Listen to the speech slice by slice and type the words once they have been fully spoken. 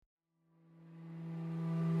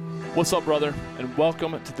What's up, brother, and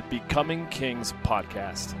welcome to the Becoming Kings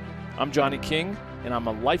podcast. I'm Johnny King, and I'm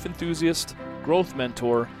a life enthusiast, growth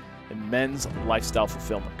mentor, and men's lifestyle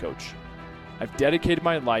fulfillment coach. I've dedicated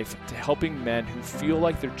my life to helping men who feel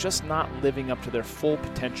like they're just not living up to their full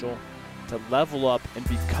potential to level up and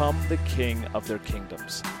become the king of their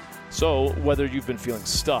kingdoms. So, whether you've been feeling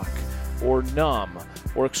stuck, or numb,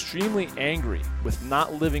 or extremely angry with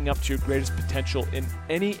not living up to your greatest potential in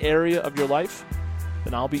any area of your life,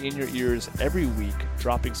 then I'll be in your ears every week,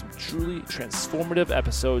 dropping some truly transformative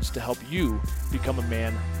episodes to help you become a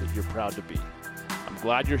man that you're proud to be. I'm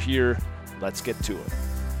glad you're here. Let's get to it.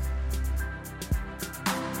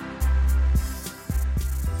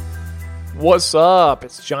 What's up?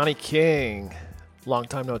 It's Johnny King. Long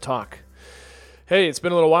time no talk. Hey, it's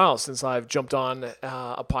been a little while since I've jumped on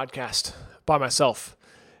a podcast by myself.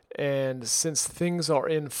 And since things are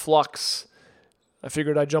in flux, I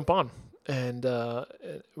figured I'd jump on. And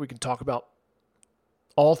we can talk about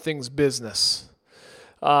all things business.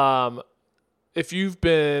 If you've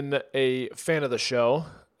been a fan of the show,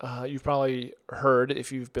 you've probably heard,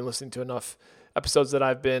 if you've been listening to enough episodes, that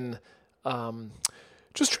I've been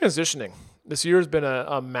just transitioning. This year has been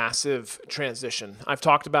a massive transition. I've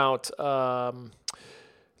talked about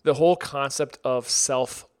the whole concept of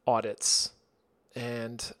self-audits.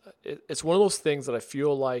 And it's one of those things that I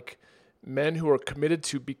feel like men who are committed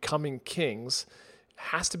to becoming kings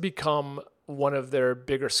has to become one of their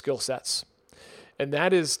bigger skill sets. And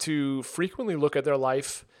that is to frequently look at their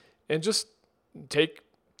life and just take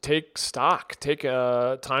stock, take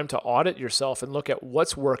time to audit yourself and look at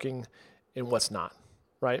what's working and what's not,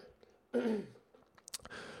 right?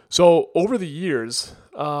 So over the years,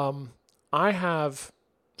 I have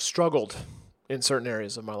struggled in certain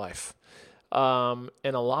areas of my life. And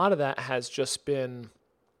a lot of that has just been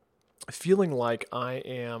feeling like I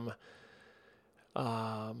am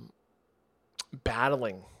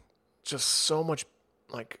battling just so much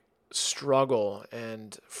like struggle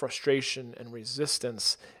and frustration and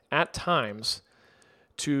resistance at times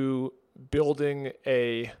to building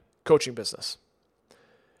a coaching business.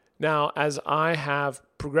 Now, as I have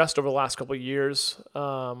progressed over the last couple of years,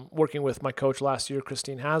 working with my coach last year,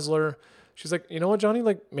 Christine Hasler, she's like, you know what, Johnny,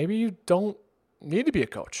 like maybe you don't need to be a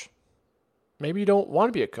coach. Maybe you don't want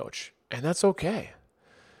to be a coach, and that's okay.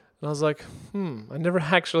 And I was like, I never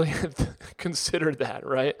actually considered that,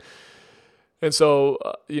 right? And so,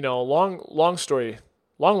 long story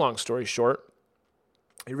short,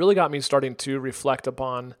 it really got me starting to reflect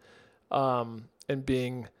upon and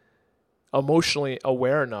being emotionally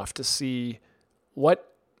aware enough to see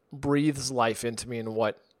what breathes life into me and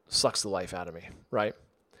what sucks the life out of me, right?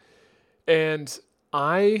 And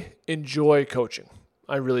I enjoy coaching.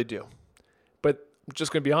 I really do. But I'm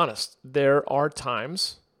just going to be honest, there are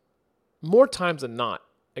times, more times than not,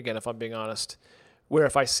 again, if I'm being honest, where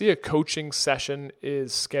if I see a coaching session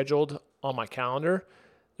is scheduled on my calendar,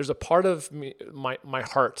 there's a part of me, my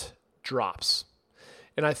heart drops.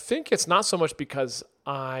 And I think it's not so much because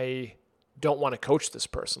I don't want to coach this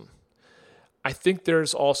person. I think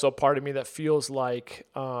there's also a part of me that feels like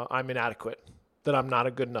I'm inadequate, that I'm not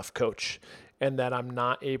a good enough coach, and that I'm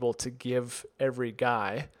not able to give every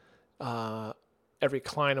guy, every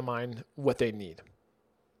client of mine what they need.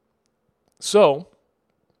 So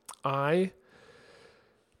I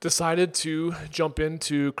decided to jump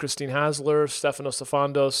into Christine Hasler, Stefano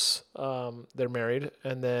Stefandos, they're married,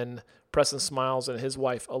 and then Preston Smiles and his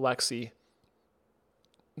wife, Alexi.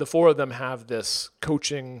 The four of them have this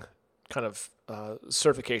coaching kind of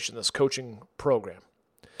certification, this coaching program.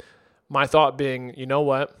 My thought being, you know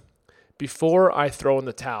what? Before I throw in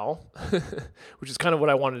the towel, which is kind of what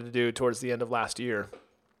I wanted to do towards the end of last year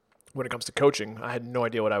when it comes to coaching, I had no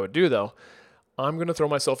idea what I would do though. I'm going to throw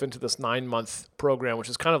myself into this 9-month program, which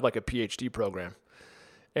is kind of like a PhD program.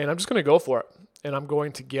 And I'm just going to go for it. And I'm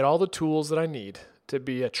going to get all the tools that I need to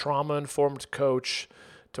be a trauma-informed coach,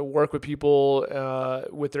 to work with people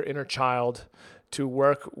with their inner child, to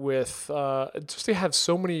work with, just to have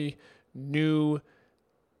so many new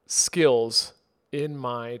skills in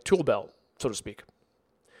my tool belt, so to speak.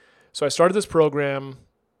 So I started this program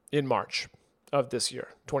in March of this year,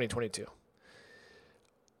 2022.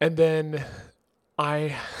 And then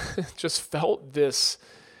I just felt this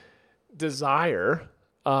desire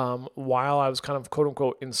while I was kind of quote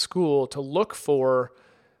unquote in school to look for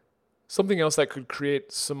something else that could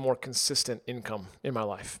create some more consistent income in my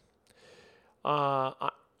life.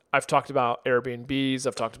 I've talked about Airbnbs,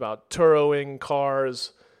 I've talked about Turoing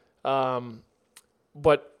cars,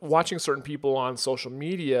 but watching certain people on social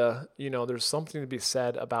media, there's something to be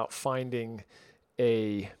said about finding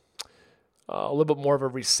a little bit more of a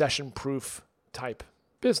recession-proof type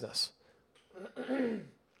business.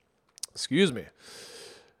 Excuse me.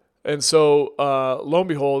 And so, lo and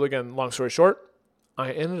behold, again, long story short,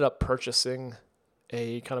 I ended up purchasing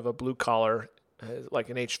a kind of a blue collar, like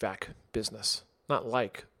an HVAC business. Not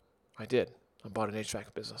like, I did. I bought an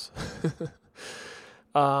HVAC business.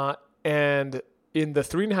 And in the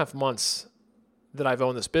 3.5 months that I've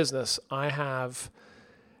owned this business, I have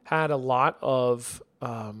had a lot of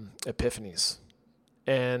epiphanies.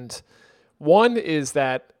 And one is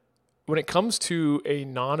that when it comes to a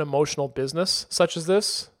non-emotional business such as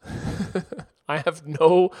this, I have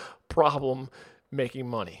no problem making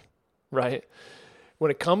money, right?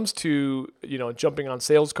 When it comes to, jumping on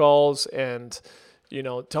sales calls and,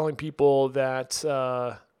 telling people that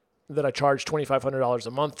that I charge $2,500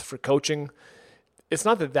 a month for coaching, it's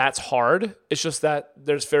not that that's hard. It's just that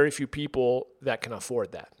there's very few people that can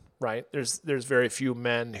afford that, right? There's very few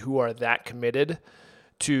men who are that committed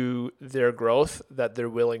to their growth that they're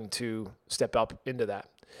willing to step up into that.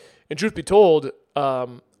 And truth be told,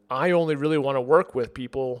 I only really want to work with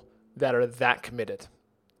people that are that committed.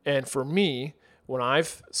 And for me, when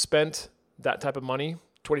I've spent that type of money,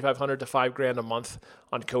 $2,500 to $5,000 a month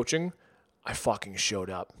on coaching, I fucking showed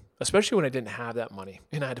up, especially when I didn't have that money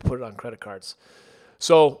and I had to put it on credit cards.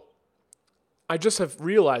 So I just have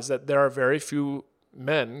realized that there are very few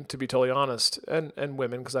men, to be totally honest, and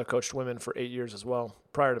women, because I've coached women for 8 years as well,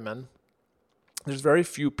 prior to men. There's very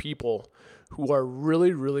few people who are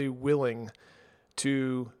really, really willing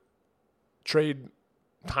to trade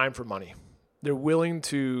time for money. They're willing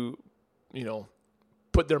to,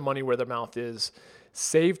 put their money where their mouth is,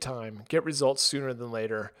 save time, get results sooner than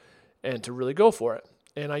later, and to really go for it.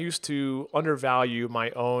 And I used to undervalue my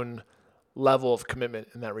own level of commitment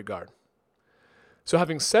in that regard. So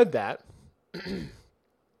having said that,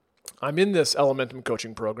 I'm in this Elementum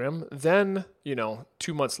coaching program. Then,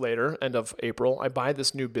 2 months later, end of April, I buy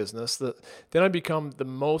this new business. Then I become the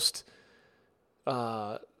most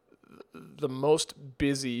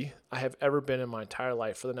busy I have ever been in my entire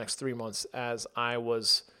life for the next 3 months, as I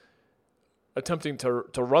was attempting to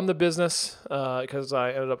run the business, because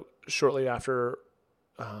I ended up shortly after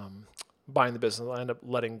buying the business, I ended up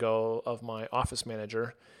letting go of my office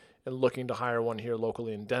manager and looking to hire one here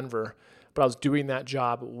locally in Denver. But I was doing that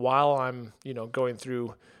job while I'm, going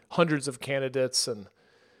through hundreds of candidates and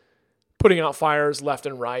putting out fires left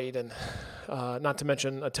and right, and not to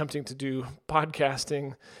mention attempting to do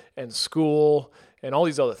podcasting and school and all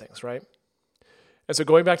these other things, right? And so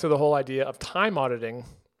going back to the whole idea of time auditing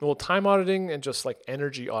and just like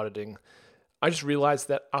energy auditing, I just realized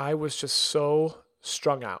that I was just so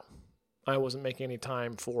strung out. I wasn't making any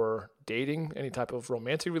time for dating, any type of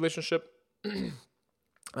romantic relationship.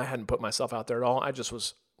 I hadn't put myself out there at all. I just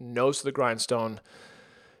was nose to the grindstone,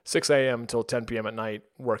 6 a.m. till 10 p.m. at night,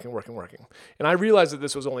 working. And I realized that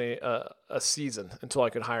this was only a season until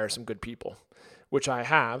I could hire some good people, which I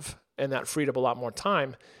have, and that freed up a lot more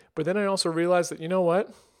time. But then I also realized that, you know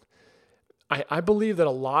what? I believe that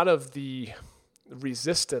a lot of the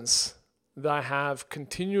resistance that I have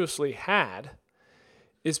continuously had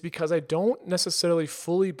is because I don't necessarily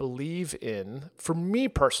fully believe in, for me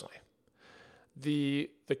personally, the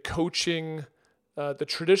coaching, the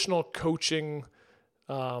traditional coaching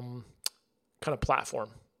kind of platform,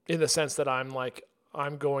 in the sense that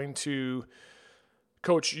I'm going to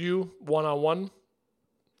coach you one-on-one.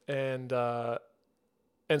 And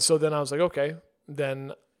so then I was like, okay,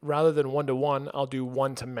 then rather than one-to-one, I'll do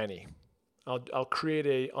one-to-many. I'll create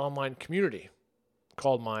a online community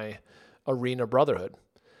called my Arena Brotherhood.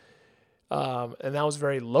 And that was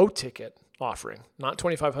very low ticket offering, not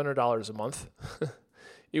 $2,500 a month.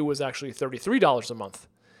 It was actually $33 a month.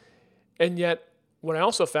 And yet what I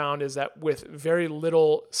also found is that with very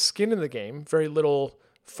little skin in the game, very little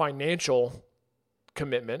financial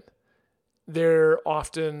commitment, there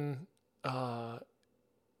often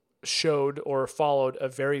showed or followed a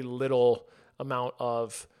very little amount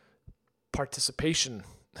of participation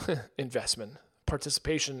investment,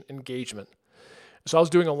 participation engagement. So I was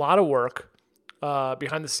doing a lot of work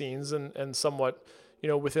behind the scenes and somewhat,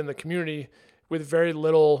 within the community with very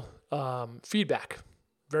little feedback.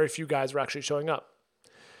 Very few guys were actually showing up.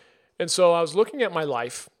 And so I was looking at my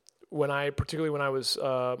life particularly when I was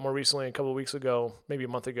more recently, a couple of weeks ago, maybe a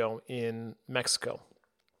month ago, in Mexico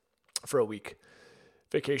for a week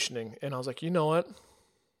vacationing. And I was like, you know what?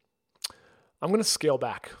 I'm going to scale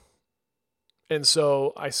back. And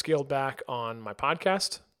so I scaled back on my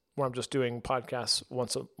podcast, where I'm just doing podcasts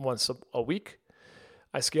once a week.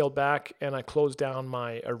 I scaled back and I closed down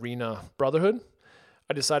my Arena Brotherhood.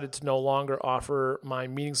 I decided to no longer offer my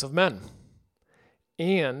meetings of men.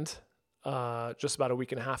 And just about a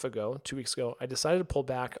week and a half ago, 2 weeks ago, I decided to pull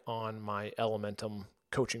back on my Elementum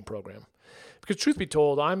coaching program. Because truth be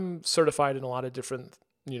told, I'm certified in a lot of different,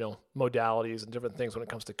 modalities and different things when it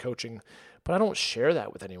comes to coaching, but I don't share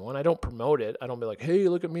that with anyone. I don't promote it. I don't be like, hey,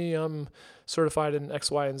 look at me, I'm certified in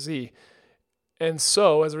X, Y, and Z. And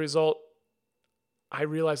so as a result, I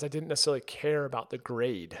realized I didn't necessarily care about the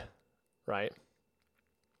grade, right?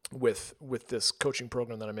 With this coaching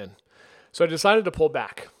program that I'm in. So I decided to pull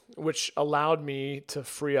back, which allowed me to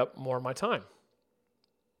free up more of my time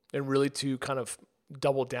and really to kind of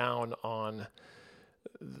double down on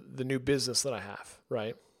the new business that I have,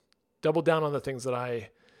 right? Double down on the things that I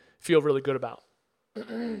feel really good about.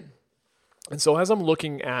 And so as I'm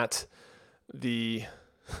looking at the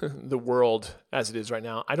world as it is right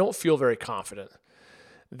now, I don't feel very confident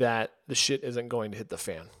that the shit isn't going to hit the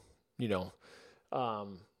fan,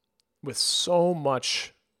 with so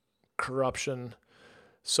much corruption,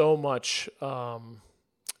 so much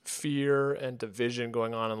fear and division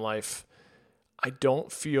going on in life. I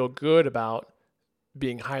don't feel good about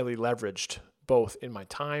being highly leveraged, both in my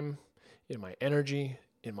time, in my energy,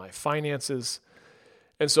 in my finances.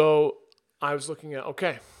 And so I was looking at,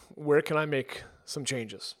 okay, where can I make some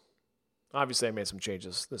changes? Obviously, I made some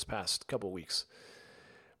changes this past couple of weeks.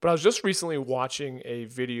 But I was just recently watching a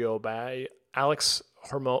video by Alex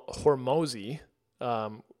Hormozi,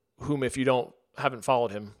 whom, if you haven't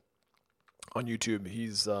followed him on YouTube,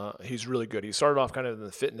 he's really good. He started off kind of in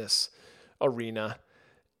the fitness arena,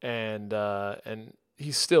 and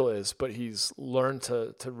he still is, but he's learned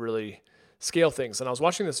to really scale things. And I was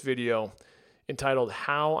watching this video entitled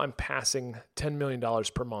 "How I'm Passing $10 Million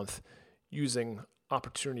per Month Using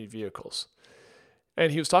Opportunity Vehicles,"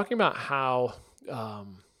 and he was talking about how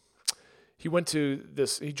he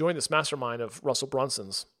joined this mastermind of Russell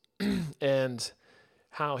Brunson's, and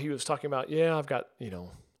how he was talking about, I've got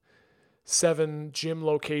 7 gym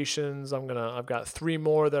locations. I've got 3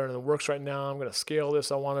 more that are in the works right now. I'm gonna scale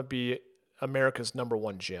this. I want to be America's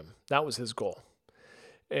 #1 gym. That was his goal.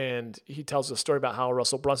 And he tells a story about how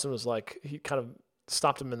Russell Brunson was like, he kind of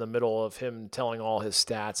stopped him in the middle of him telling all his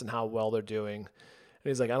stats and how well they're doing. And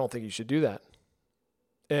he's like, I don't think you should do that.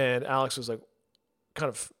 And Alex was like, kind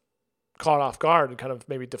of caught off guard and kind of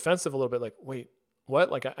maybe defensive a little bit, like, wait, what?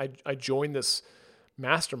 Like I joined this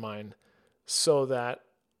mastermind so that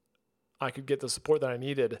I could get the support that I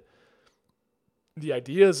needed, the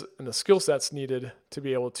ideas and the skill sets needed to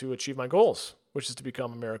be able to achieve my goals, which is to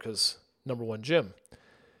become America's #1 gym.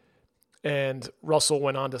 And Russell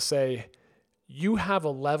went on to say, you have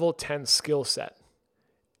a level 10 skill set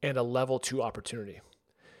and a level 2 opportunity.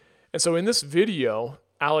 And so in this video,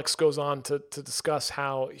 Alex goes on to discuss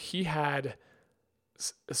how he had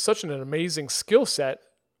such an amazing skill set,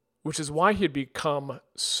 which is why he had become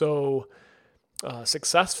so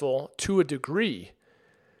successful to a degree.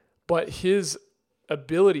 But his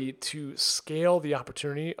ability to scale the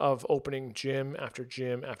opportunity of opening gym after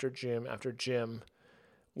gym after gym after gym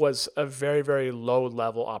was a very, very low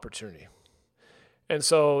level opportunity. And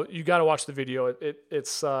so you got to watch the video.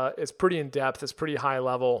 It's pretty in depth. It's pretty high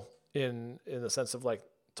level in the sense of like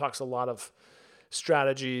talks a lot of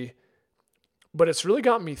strategy, but it's really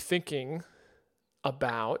got me thinking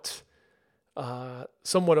about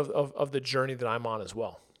somewhat of the journey that I'm on as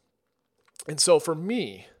well. And so for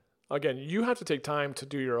me, again, you have to take time to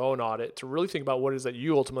do your own audit to really think about what it is that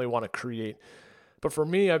you ultimately want to create. But for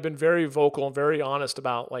me, I've been very vocal and very honest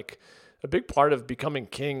about like a big part of becoming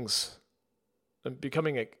kings and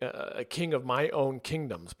becoming a king of my own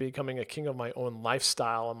kingdoms, becoming a king of my own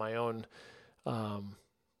lifestyle and my own,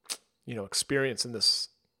 experience in this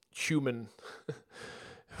human,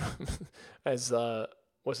 as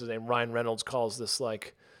what's his name, Ryan Reynolds calls this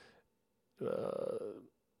like,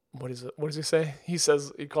 what does he say? He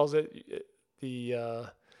calls it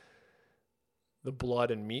the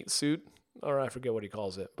blood and meat suit, or I forget what he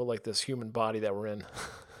calls it, but like this human body that we're in.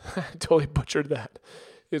 I totally butchered that.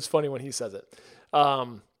 It's funny when he says it.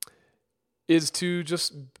 Is to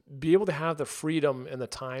just be able to have the freedom and the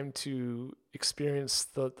time to experience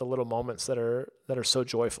the little moments that are so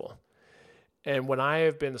joyful. And when I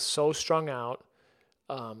have been so strung out,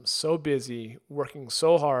 so busy, working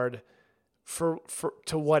so hard, for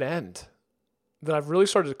to what end? That I've really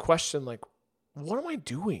started to question, like, what am I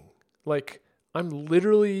doing? Like, I'm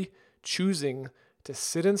literally choosing to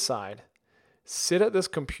sit inside, sit at this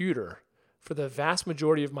computer for the vast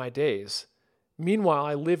majority of my days. Meanwhile,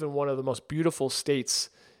 I live in one of the most beautiful states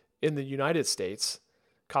in the United States,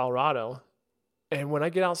 Colorado. And when I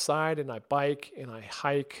get outside and I bike and I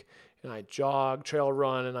hike and I jog, trail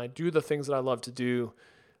run, and I do the things that I love to do,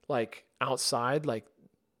 like outside, like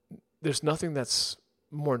there's nothing that's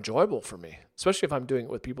more enjoyable for me, especially if I'm doing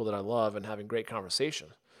it with people that I love and having great conversation.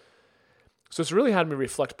 So it's really had me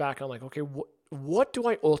reflect back on like, okay, what do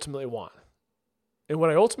I ultimately want? And what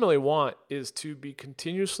I ultimately want is to be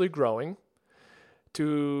continuously growing,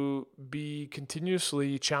 to be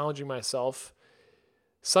continuously challenging myself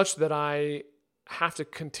such that I have to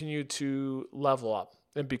continue to level up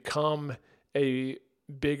and become a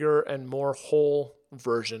bigger and more whole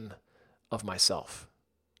version of myself.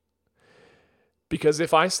 Because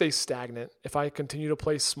if I stay stagnant, if I continue to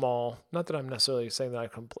play small, not that I'm necessarily saying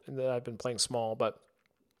that I've been playing small, but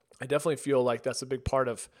I definitely feel like that's a big part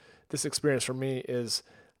of this experience for me, is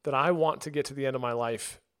that I want to get to the end of my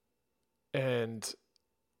life and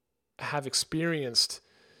have experienced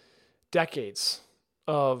decades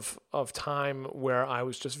of time where I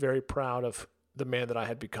was just very proud of the man that I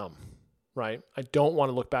had become, right? I don't want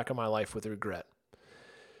to look back on my life with regret.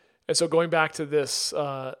 And so going back to this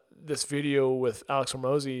video with Alex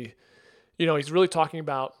Hormozi, he's really talking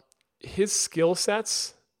about his skill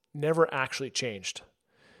sets never actually changed.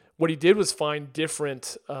 What he did was find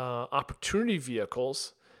different opportunity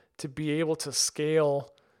vehicles to be able to scale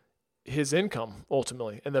his income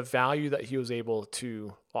ultimately and the value that he was able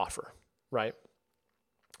to offer, right?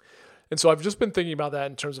 And so I've just been thinking about that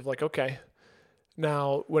in terms of like, okay,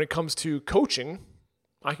 now when it comes to coaching,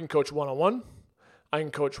 I can coach one-on-one, I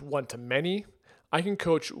can coach one-to-many, I can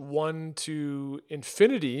coach one to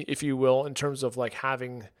infinity, if you will, in terms of like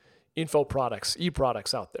having info products,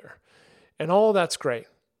 e-products out there. And all that's great.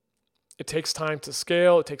 It takes time to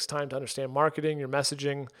scale. It takes time to understand marketing, your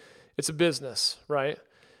messaging. It's a business, right?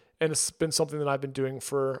 And it's been something that I've been doing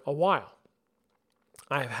for a while.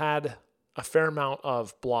 I've had a fair amount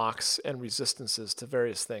of blocks and resistances to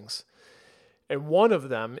various things. And one of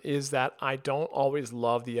them is that I don't always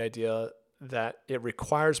love the idea that it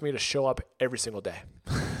requires me to show up every single day.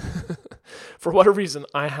 For whatever reason,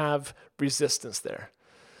 I have resistance there.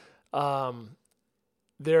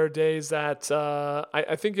 There are days that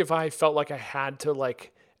I think if I felt like I had to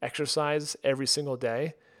like exercise every single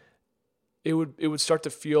day, it would start to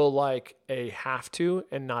feel like a have to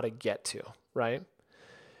and not a get to, right?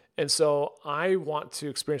 And so I want to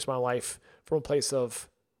experience my life from a place of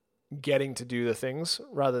getting to do the things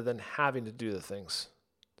rather than having to do the things.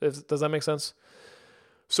 Does that make sense?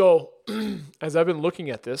 So as I've been looking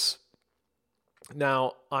at this,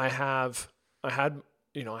 now I had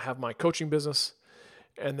my coaching business,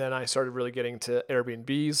 and then I started really getting to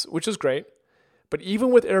Airbnbs, which is great. But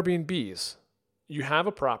even with Airbnbs, you have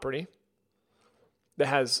a property that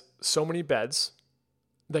has so many beds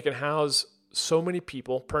that can house so many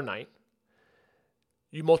people per night.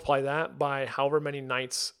 You multiply that by however many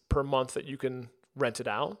nights per month that you can rent it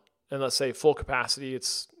out. And let's say full capacity,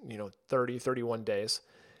 it's 30, 31 days.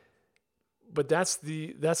 But that's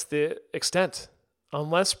the extent.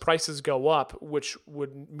 Unless prices go up, which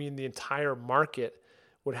would mean the entire market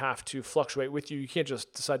would have to fluctuate with you. You can't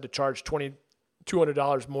just decide to charge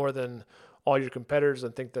 $200 more than all your competitors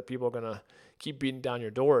and think that people are going to keep beating down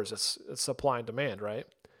your doors. It's supply and demand, right?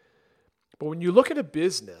 But when you look at a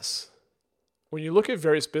business, when you look at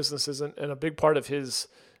various businesses, and a big part of his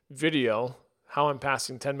video, How I'm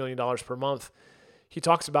Passing $10 Million per Month, he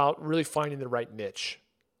talks about really finding the right niche.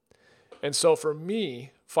 And so for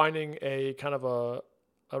me, finding a kind of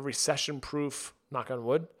a recession-proof, knock on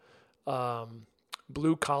wood,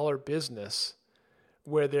 blue-collar business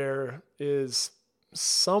where there is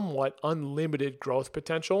somewhat unlimited growth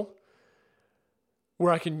potential,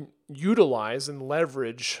 where I can utilize and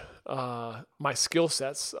leverage my skill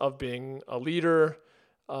sets of being a leader,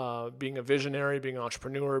 being a visionary, being an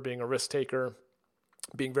entrepreneur, being a risk taker,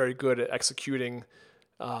 being very good at executing,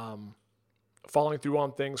 following through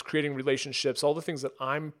on things, creating relationships, all the things that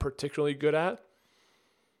I'm particularly good at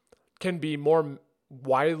can be more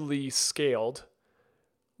widely scaled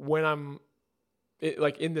when I'm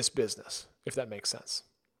in this business, if that makes sense.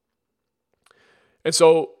 And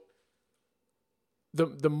so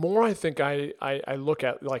the more I think I look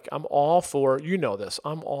at, like, I'm all for,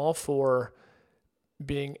 I'm all for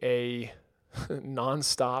being a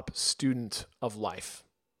nonstop student of life.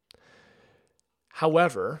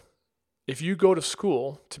 However, if you go to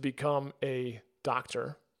school to become a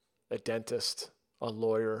doctor, a dentist, a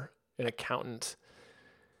lawyer, an accountant,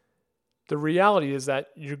 the reality is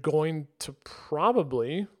that you're going to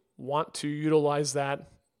probably want to utilize that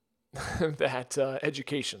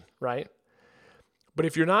education, right? But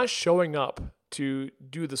if you're not showing up to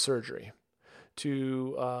do the surgery,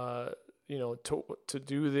 to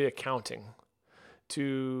do the accounting,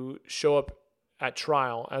 to show up at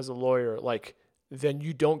trial as a lawyer, then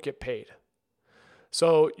you don't get paid.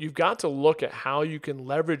 So you've got to look at how you can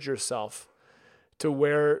leverage yourself to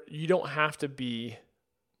where you don't have to be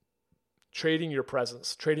trading your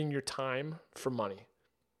presence, trading your time for money.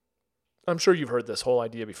 I'm sure you've heard this whole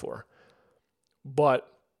idea before, but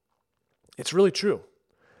it's really true.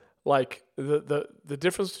 Like the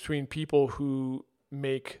difference between people who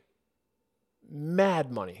make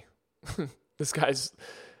mad money, this guy's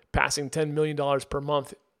passing $10 million per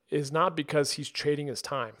month, is not because he's trading his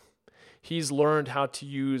time. He's learned how to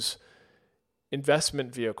use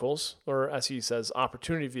investment vehicles, or as he says,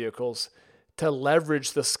 opportunity vehicles, to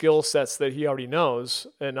leverage the skill sets that he already knows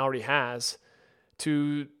and already has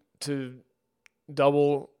to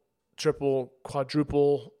double, triple,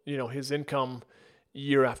 quadruple, his income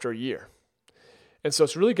year after year. And so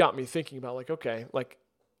it's really got me thinking about like, okay, like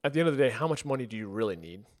at the end of the day, how much money do you really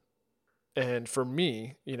need? And for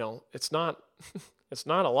me, it's not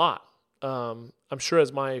a lot. I'm sure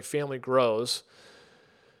as my family grows,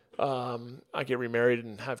 I get remarried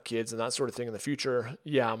and have kids and that sort of thing in the future.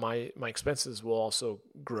 Yeah, my expenses will also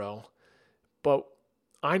grow. But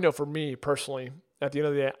I know for me personally, at the end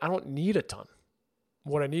of the day, I don't need a ton.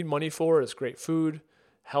 What I need money for is great food,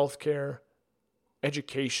 healthcare,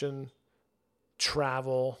 education,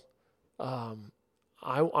 travel.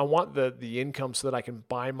 I want the income so that I can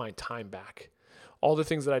buy my time back. All the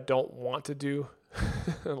things that I don't want to do,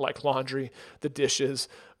 like laundry, the dishes,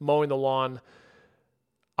 mowing the lawn,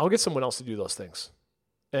 I'll get someone else to do those things.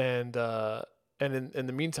 And in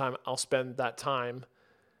the meantime, I'll spend that time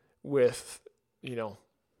with,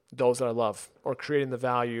 those that I love, or creating the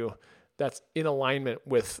value that's in alignment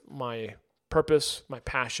with my purpose, my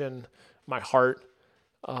passion, my heart.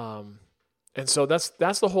 And so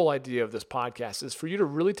that's the whole idea of this podcast, is for you to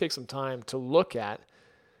really take some time to look at,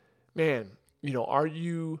 man, are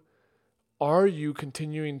you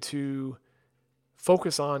continuing to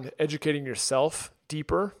focus on educating yourself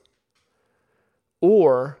deeper,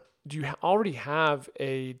 or do you already have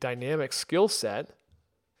a dynamic skill set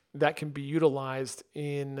that can be utilized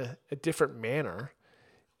in a different manner,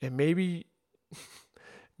 and maybe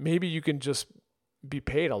you can just be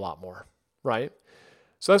paid a lot more, right?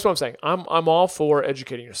 So that's what I'm saying. I'm all for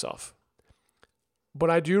educating yourself, but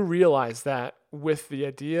I do realize that with the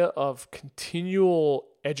idea of continual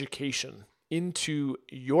education into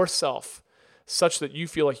yourself, such that you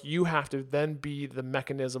feel like you have to then be the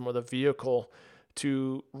mechanism or the vehicle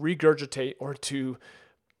to regurgitate or to,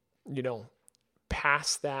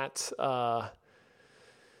 pass that,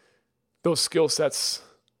 those skill sets,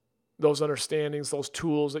 those understandings, those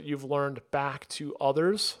tools that you've learned back to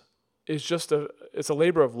others, is it's a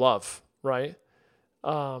labor of love, right?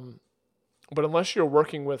 But unless you're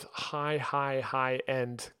working with high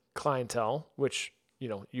end clientele, which,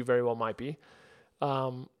 you very well might be,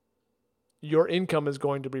 your income is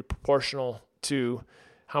going to be proportional to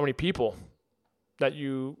how many people that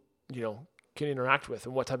you can interact with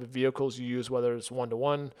and what type of vehicles you use, whether it's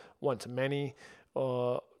one-to-one, one-to-many,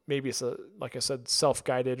 maybe it's like I said,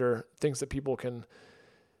 self-guided, or things that people can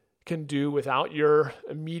do without your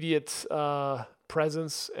immediate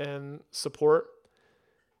presence and support.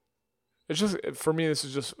 It's just, for me, this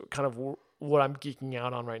is just kind of what I'm geeking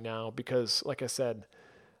out on right now, because like I said,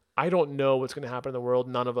 I don't know what's going to happen in the world.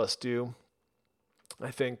 None of us do. I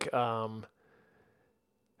think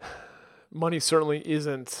money certainly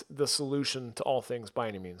isn't the solution to all things by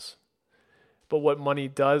any means. But what money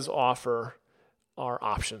does offer are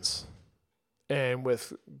options. And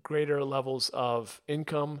with greater levels of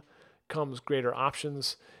income comes greater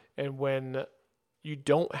options. And when you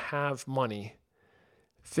don't have money,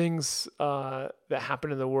 things that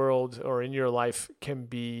happen in the world or in your life can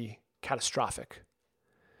be catastrophic.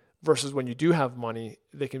 Versus when you do have money,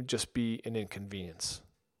 they can just be an inconvenience.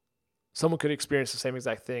 Someone could experience the same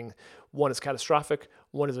exact thing. One is catastrophic,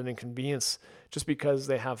 one is an inconvenience, just because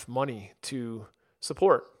they have money to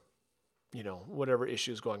support, whatever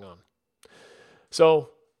issue is going on. So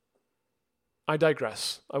I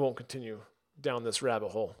digress. I won't continue down this rabbit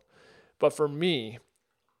hole. But for me,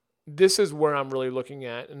 this is where I'm really looking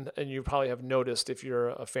at, and you probably have noticed if you're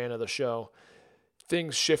a fan of the show,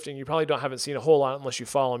 things shifting. You probably haven't seen a whole lot unless you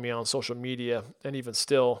follow me on social media, and even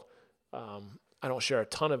still, I don't share a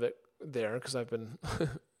ton of it there because I've been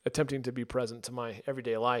attempting to be present to my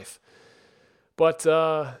everyday life. But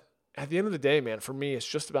at the end of the day, man, for me, it's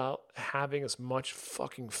just about having as much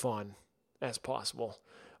fucking fun as possible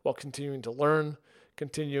while continuing to learn,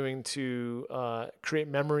 continuing to create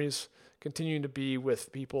memories, continuing to be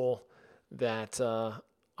with people that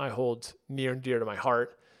I hold near and dear to my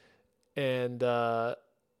heart, and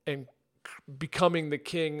becoming the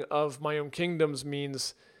king of my own kingdoms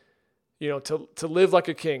means, to live like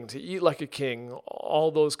a king, to eat like a king,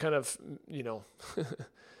 all those kind of,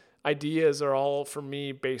 ideas are all, for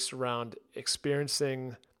me, based around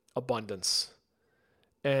experiencing abundance.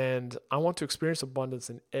 And I want to experience abundance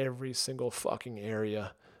in every single fucking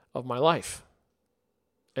area of my life.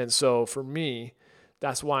 And so for me,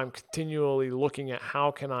 that's why I'm continually looking at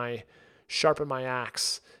how can I sharpen my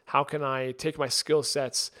axe? How can I take my skill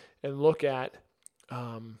sets and look at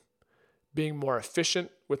being more efficient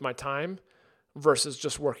with my time versus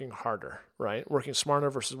just working harder, right? Working smarter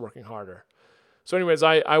versus working harder. So anyways,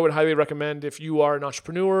 I would highly recommend, if you are an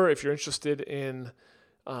entrepreneur, if you're interested in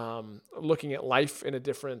looking at life in a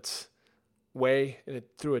different way,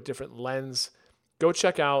 through a different lens, go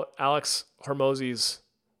check out Alex Hormozi's,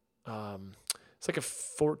 it's like a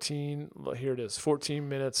 14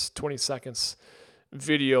 minutes, 20 seconds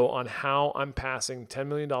video on how I'm passing $10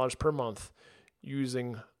 million per month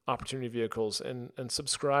using opportunity vehicles, and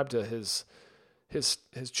subscribe to his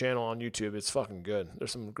channel on YouTube. It's fucking good.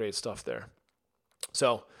 There's some great stuff there.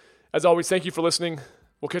 So as always, thank you for listening.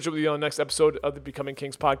 We'll catch up with you on the next episode of the Becoming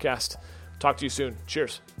Kings podcast. Talk to you soon.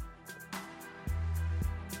 Cheers.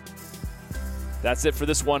 That's it for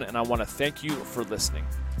this one, and I want to thank you for listening.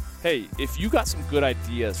 Hey, if you got some good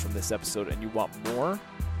ideas from this episode and you want more,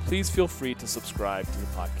 please feel free to subscribe to the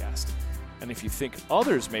podcast. And if you think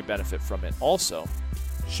others may benefit from it also,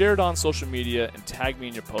 share it on social media and tag me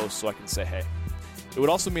in your posts so I can say hey. It would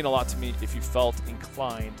also mean a lot to me if you felt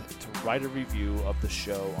inclined to write a review of the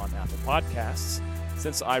show on Apple Podcasts,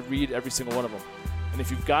 since I read every single one of them. And if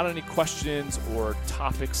you've got any questions or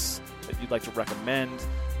topics that you'd like to recommend,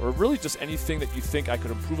 or really just anything that you think I could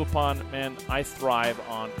improve upon, man, I thrive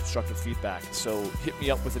on constructive feedback. So hit me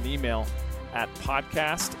up with an email at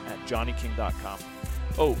podcast@johnnyking.com.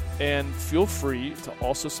 Oh, and feel free to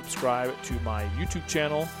also subscribe to my YouTube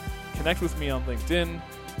channel, connect with me on LinkedIn,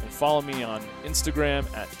 and follow me on Instagram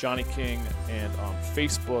at Johnny King, and on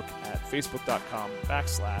Facebook at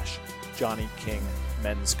facebook.com/Johnny King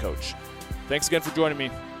Men's Coach. Thanks again for joining me.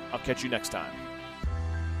 I'll catch you next time.